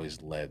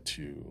always led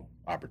to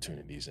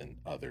opportunities in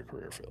other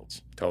career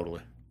fields.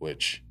 Totally.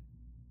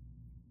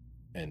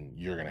 And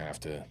you're going to have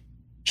to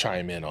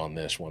chime in on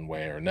this one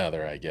way or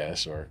another, I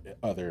guess, or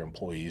other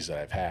employees that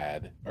I've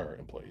had, or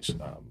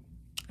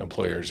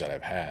employers that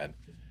I've had.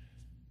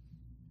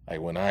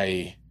 Like when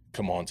I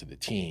come onto the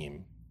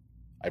team,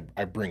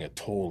 I bring a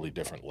totally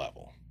different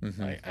level.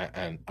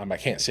 I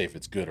can't say if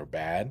it's good or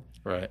bad,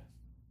 right?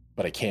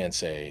 But I can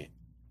say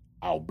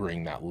I'll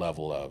bring that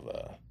level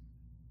of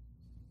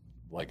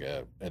like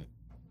a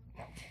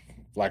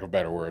lack of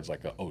better words,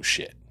 like a oh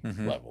shit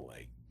level.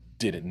 Like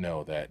didn't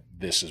know that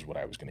this is what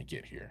I was going to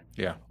get here.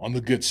 Yeah, on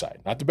the good side,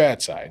 not the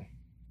bad side,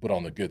 but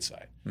on the good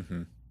side.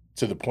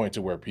 To the point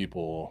to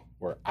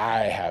where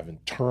I have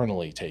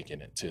internally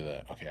taken it to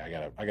the okay,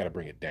 I gotta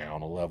bring it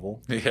down a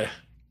level. Yeah.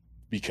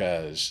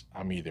 Because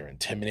I'm either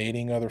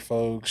intimidating other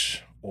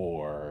folks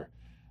or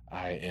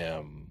I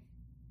am,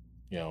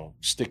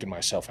 sticking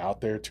myself out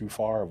there too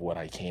far of what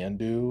I can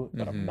do,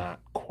 but I'm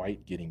not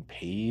quite getting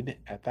paid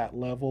at that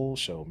level.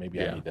 So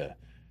maybe I need to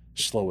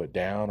slow it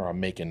down or I'm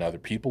making other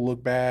people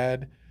look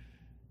bad.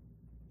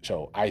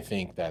 So I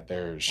think that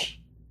there's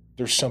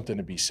something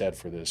to be said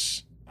for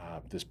this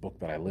book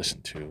that I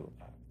listened to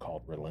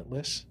called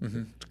Relentless.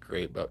 It's a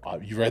great book.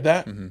 You read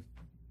that?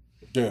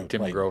 Dude,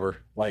 Tim Grover.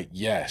 Like,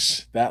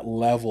 yes, that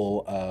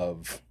level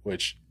of,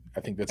 which I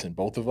think that's in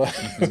both of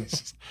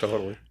us.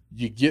 Totally.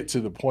 You get to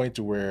the point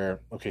to where,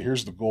 okay,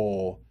 here's the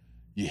goal.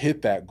 You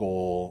hit that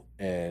goal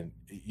and,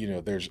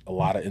 there's a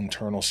lot of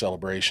internal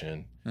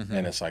celebration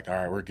and it's like, all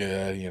right, we're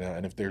good,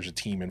 and if there's a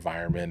team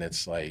environment,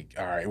 it's like,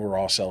 all right, we're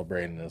all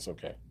celebrating and it's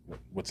okay.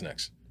 What's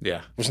next?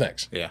 Yeah. What's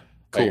next? Yeah.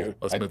 Cool.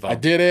 Let's move on. I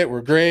did it.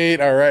 We're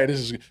great. All right. This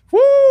is good. Woo.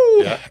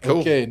 Yeah. Cool.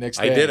 Okay. Next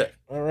day. I did it.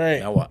 All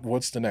right. Now what?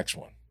 What's the next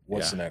one?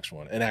 What's the next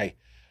one? And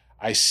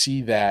I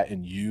see that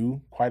in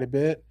you quite a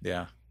bit.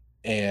 Yeah.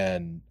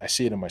 And I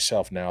see it in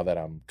myself now that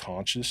I'm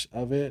conscious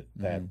of it,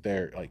 that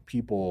they're like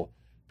people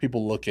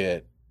look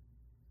at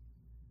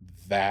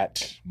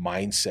that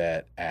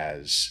mindset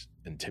as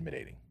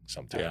intimidating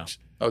sometimes.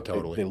 Yeah. Oh,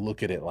 totally. They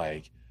look at it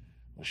like,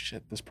 well,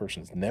 shit, this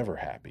person's never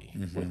happy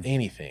with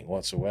anything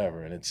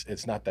whatsoever. And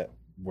it's not that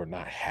we're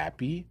not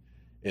happy.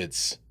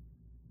 It's,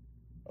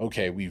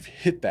 okay, we've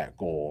hit that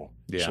goal.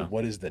 Yeah. So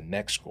what is the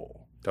next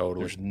goal?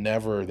 Totally. There's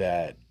never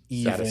that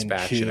even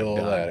kill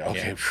that,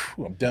 okay,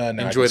 I'm done.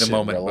 Now enjoy the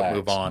moment, but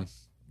move on.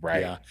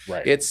 Right. Yeah.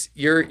 Right. It's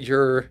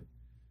you're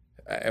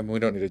and we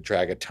don't need to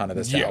drag a ton of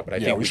this out, but I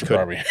think we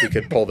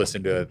could pull this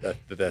into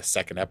the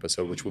second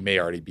episode, which we may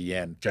already be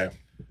in. Okay.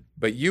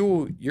 But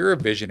you're a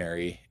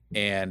visionary,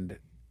 and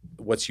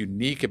what's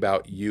unique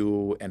about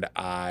you and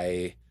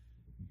I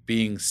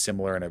being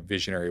similar in a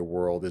visionary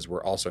world is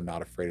we're also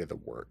not afraid of the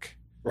work.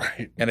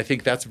 Right. And I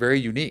think that's very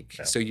unique.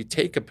 Yeah. So you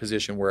take a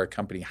position where a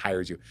company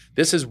hires you.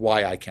 This is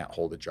why I can't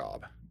hold a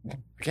job. I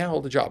can't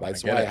hold a job.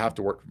 That's why I have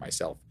to work for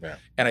myself. Yeah.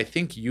 And I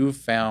think you've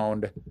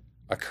found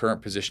a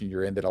current position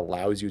you're in that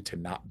allows you to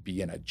not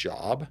be in a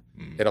job.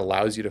 It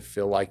allows you to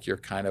feel like you're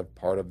kind of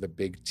part of the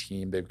big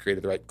team. They've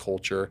created the right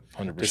culture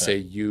 100%. To say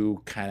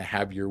you kind of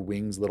have your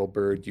wings, little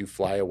bird, you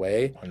fly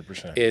away.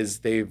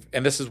 100%.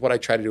 And this is what I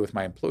try to do with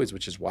my employees,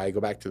 which is why I go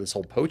back to this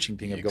whole poaching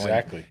thing of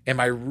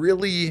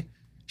going,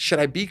 should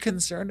I be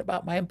concerned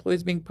about my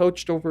employees being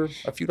poached over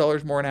a few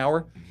dollars more an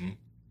hour?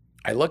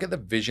 I look at the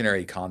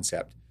visionary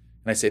concept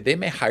and I say, they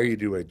may hire you to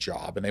do a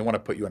job and they want to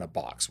put you in a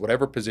box,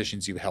 whatever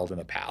positions you've held in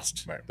the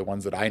past, the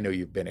ones that I know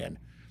you've been in.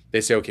 They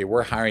say, okay,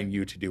 we're hiring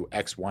you to do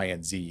X, Y,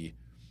 and Z.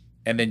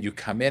 And then you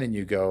come in and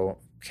you go,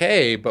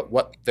 okay, but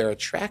what their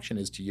attraction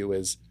is to you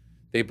is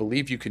they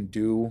believe you can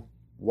do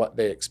what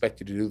they expect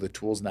you to do, the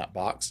tools in that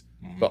box,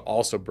 but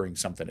also bring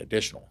something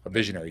additional, a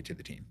visionary to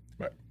the team.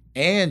 Right.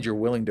 And you're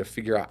willing to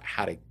figure out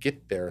how to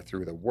get there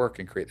through the work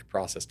and create the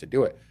process to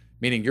do it.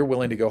 Meaning you're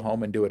willing to go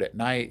home and do it at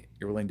night.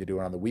 You're willing to do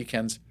it on the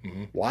weekends.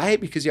 Why?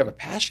 Because you have a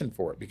passion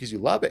for it, because you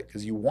love it,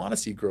 because you want to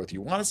see growth.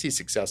 You want to see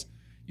success.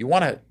 You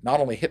want to not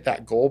only hit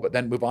that goal, but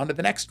then move on to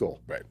the next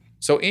goal. Right.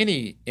 So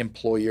any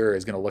employer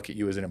is going to look at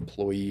you as an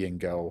employee and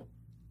go,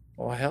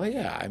 well, hell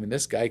yeah. I mean,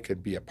 this guy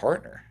could be a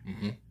partner.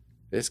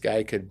 This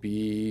guy could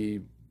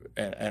be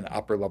an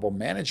upper level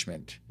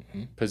management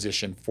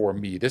position for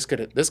me. This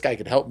guy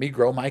could help me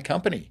grow my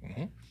company.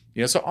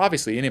 You know, so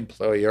obviously an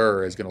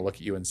employer is going to look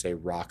at you and say,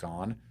 rock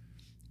on.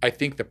 I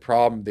think the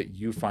problem that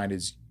you find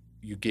is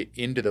you get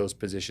into those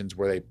positions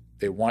where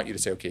they want you to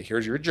say, okay,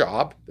 here's your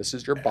job. This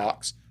is your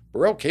box.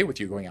 We're okay with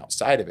you going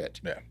outside of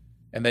it. Yeah.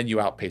 And then you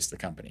outpace the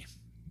company.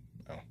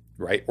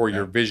 Right? Or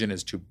your vision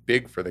is too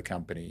big for the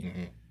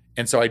company.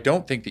 And so I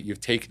don't think that you've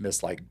taken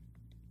this, like,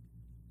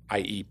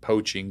 i.e.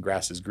 poaching,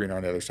 grass is greener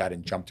on the other side,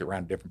 and jumped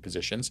around different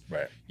positions.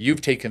 Right. You've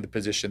taken the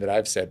position that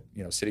I've said,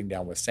 you know, sitting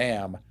down with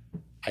Sam,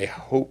 I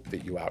hope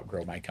that you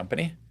outgrow my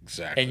company.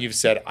 Exactly. And you've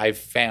said, I've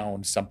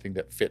found something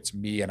that fits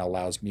me and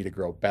allows me to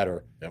grow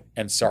better. Yep.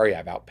 And sorry,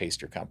 I've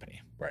outpaced your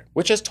company. Right.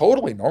 Which is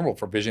totally normal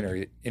for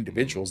visionary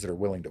individuals that are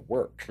willing to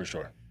work. For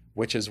sure.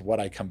 Which is what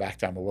I come back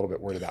to. I'm a little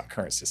bit worried about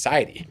current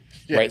society.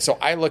 Right. So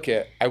I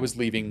was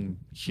leaving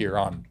here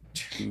on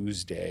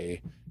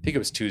Tuesday. I think it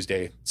was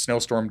Tuesday,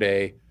 snowstorm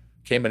day,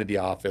 came into the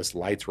office,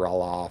 lights were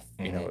all off.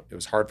 You know, it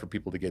was hard for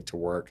people to get to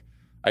work.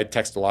 I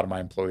texted a lot of my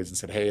employees and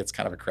said, hey, it's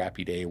kind of a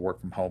crappy day.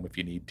 Work from home if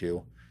you need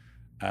to.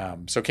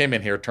 So came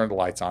in here, turned the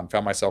lights on,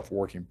 found myself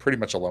working pretty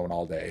much alone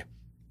all day.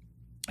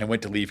 I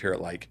went to leave here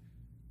at I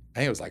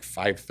think it was like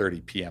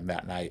 5:30 p.m.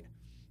 that night.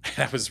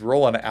 And I was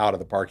rolling out of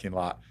the parking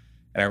lot.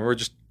 And I remember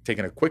just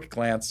taking a quick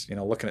glance, you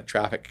know, looking at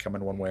traffic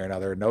coming one way or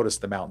another,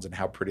 noticed the mountains and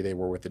how pretty they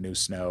were with the new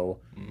snow.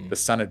 The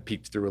sun had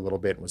peeked through a little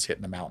bit and was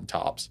hitting the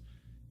mountaintops.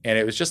 And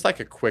it was just like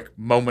a quick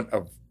moment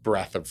of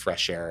breath of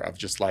fresh air of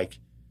just like,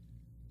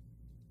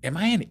 am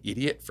I an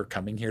idiot for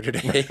coming here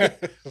today?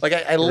 Like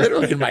I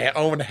literally in my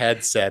own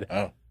head said,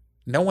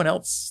 no one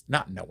else,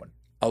 not no one,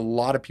 a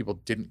lot of people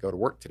didn't go to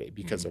work today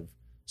because of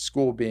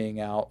school being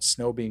out,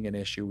 snow being an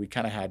issue. We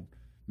kind of had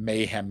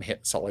mayhem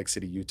hit Salt Lake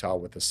City, Utah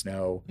with the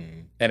snow,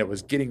 and it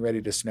was getting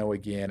ready to snow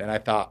again. And I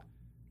thought,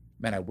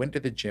 man, I went to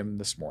the gym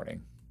this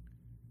morning.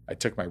 I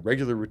took my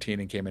regular routine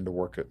and came into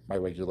work at my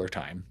regular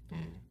time.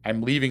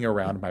 I'm leaving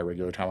around my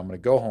regular time. I'm going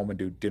to go home and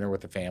do dinner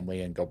with the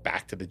family and go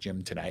back to the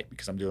gym tonight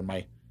because I'm doing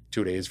my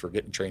 2 days for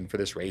getting trained for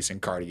this race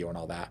and cardio and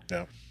all that.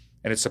 Yeah.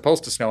 And it's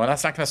supposed to snow, and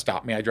that's not going to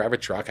stop me. I drive a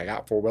truck. I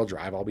got 4-wheel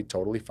drive. I'll be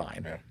totally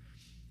fine. Yeah.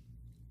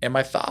 And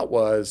my thought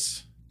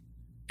was,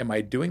 am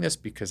I doing this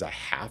because I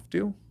have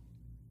to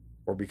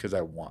or because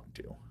I want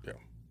to? Yeah.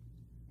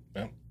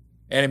 Yeah.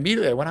 And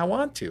immediately when I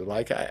want to,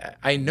 like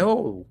I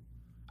know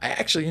I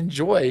actually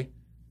enjoy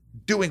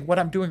doing what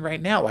I'm doing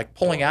right now, like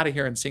pulling out of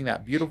here and seeing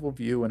that beautiful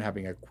view and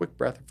having a quick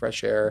breath of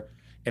fresh air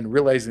and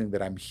realizing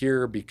that I'm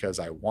here because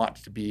I want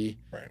to be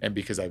and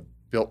because I've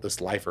built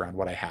this life around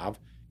what I have.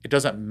 It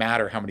doesn't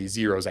matter how many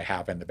zeros I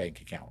have in the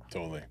bank account.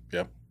 Totally.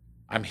 Yep.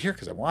 I'm here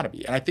because I want to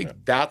be. And I think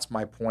that's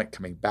my point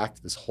coming back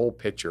to this whole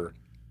picture,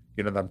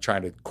 you know, that I'm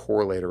trying to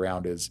correlate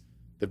around is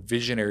the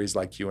visionaries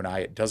like you and I,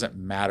 it doesn't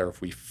matter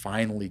if we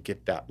finally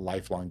get that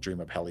lifelong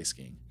dream of heli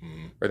skiing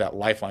or that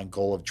lifelong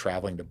goal of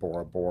traveling to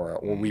Bora Bora,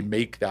 or we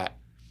make that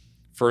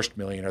first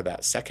million or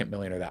that second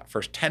million or that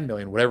first 10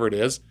 million, whatever it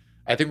is.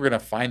 I think we're going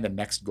to find the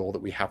next goal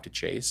that we have to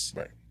chase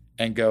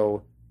and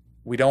go,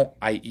 we don't,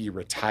 i.e.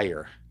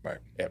 retire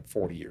at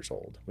 40 years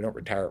old. We don't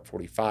retire at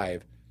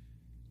 45.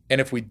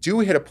 And if we do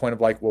hit a point of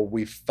like, well,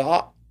 we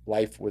thought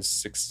life was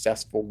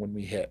successful when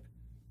we hit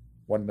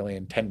 1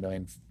 million, 10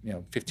 million,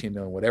 15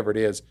 million, whatever it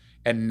is.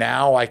 And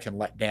now I can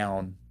let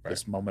down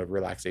this moment of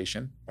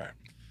relaxation.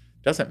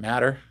 Doesn't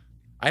matter.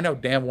 I know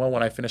damn well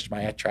when I finished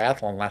my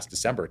triathlon last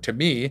December, to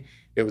me,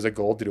 it was a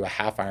goal to do a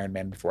half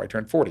Ironman before I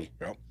turned 40.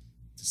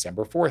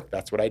 December 4th,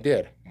 that's what I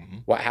did. Mm-hmm.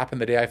 What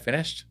happened the day I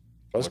finished?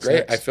 That was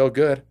great. Next? I feel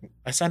good.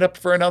 I signed up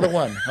for another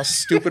one. How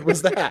stupid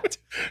was that?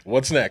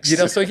 What's next?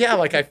 So yeah,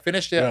 like I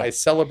finished it. Yeah. I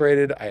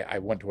celebrated. I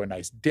went to a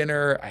nice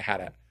dinner. I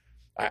had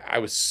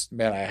I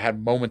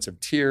had moments of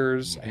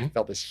tears. Mm-hmm. I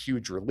felt this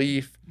huge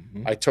relief.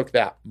 Mm-hmm. I took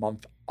that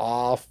month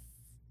off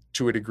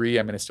to a degree.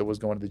 I mean, I still was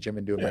going to the gym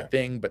and doing my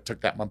thing, but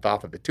took that month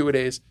off of the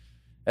 2-a-days.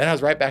 And I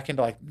was right back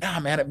into like, nah,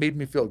 man, it made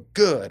me feel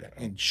good,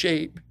 in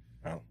shape.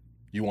 Oh,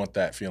 you want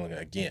that feeling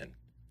again.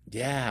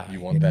 Yeah.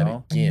 You want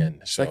that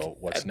again. So like,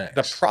 what's next?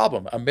 The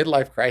problem, a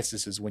midlife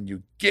crisis is when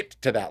you get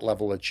to that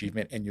level of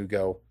achievement and you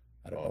go,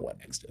 I don't know what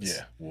next is.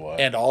 Yeah. What?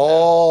 And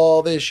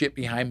all this shit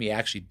behind me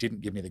actually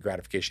didn't give me the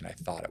gratification I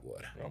thought it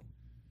would.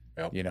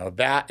 Yep.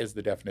 That is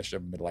the definition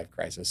of a midlife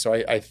crisis. So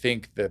I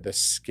think that the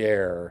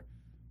scare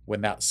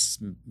when that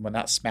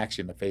smacks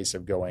you in the face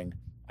of going,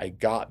 I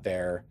got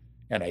there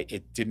and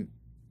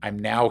I'm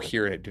now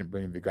here and it didn't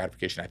bring me the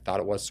gratification I thought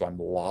it was, so I'm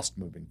lost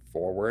moving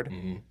forward.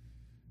 Mm-hmm.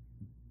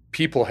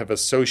 People have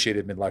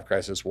associated midlife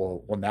crisis,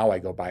 well, now I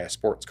go buy a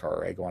sports car,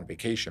 or I go on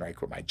vacation, or I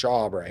quit my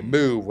job, or I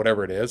move,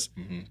 whatever it is.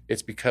 Mm-hmm.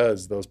 It's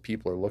because those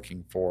people are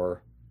looking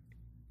for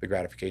the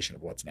gratification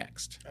of what's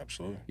next.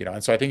 Absolutely.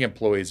 And so I think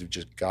employees have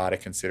just got to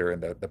consider in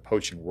the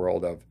poaching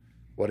world of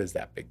what is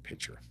that big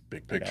picture?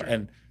 Big picture.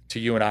 And to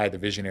you and I, the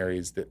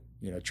visionaries that,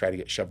 try to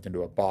get shoved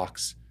into a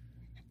box,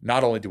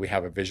 not only do we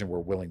have a vision, we're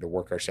willing to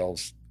work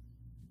ourselves,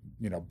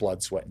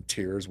 blood, sweat, and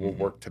tears. We'll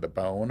work to the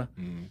bone.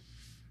 Mm-hmm.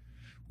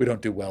 We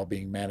don't do well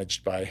being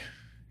managed by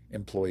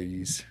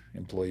employers.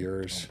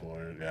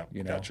 Yeah,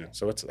 gotcha.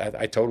 So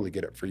I totally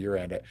get it for your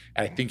end. And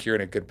I think you're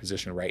in a good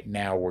position right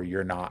now where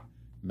you're not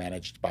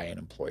managed by an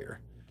employer.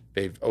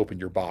 They've opened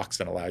your box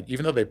and allowed,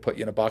 even though they put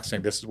you in a box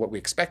saying this is what we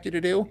expect you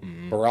to do,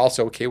 but we're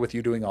also okay with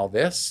you doing all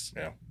this.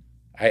 Yeah.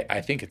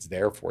 I think it's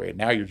there for you.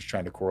 Now you're just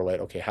trying to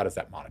correlate, okay, how does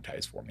that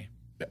monetize for me?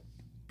 Yeah.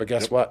 But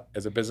guess what?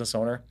 As a business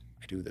owner,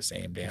 I do the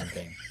same damn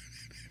thing.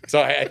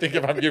 So I think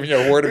if I'm giving you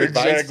a word of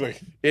advice,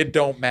 it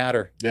don't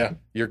matter. Yeah.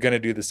 You're going to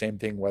do the same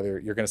thing, whether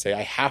you're going to say,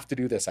 I have to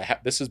do this.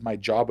 this is my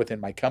job within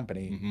my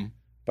company,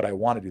 but I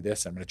want to do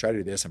this. I'm going to try to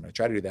do this. I'm going to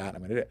try to do that. I'm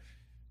going to do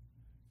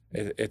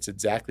it. It's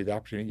exactly the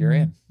opportunity you're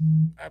in.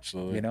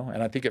 Absolutely.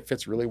 And I think it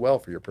fits really well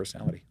for your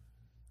personality.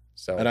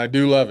 So. And I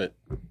do love it.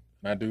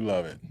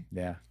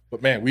 Yeah.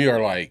 But man,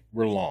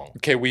 we're long.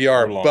 Okay, we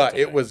are, but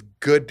today. It was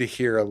good to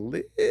hear a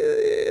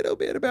little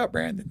bit about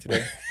Brandon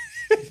today.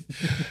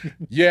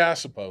 Yeah, I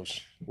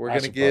suppose. We're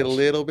going to get a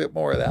little bit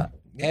more of that.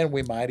 And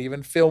we might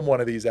even film one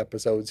of these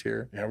episodes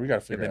here. Yeah, we got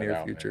to figure that out. In the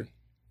near future. Man.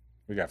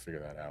 We got to figure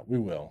that out. We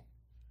will.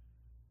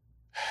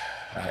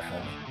 All right,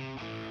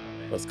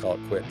 homie. Let's call it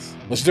quits.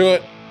 Let's do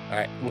it. All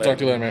right. We'll talk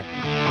to you later,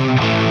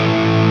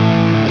 man.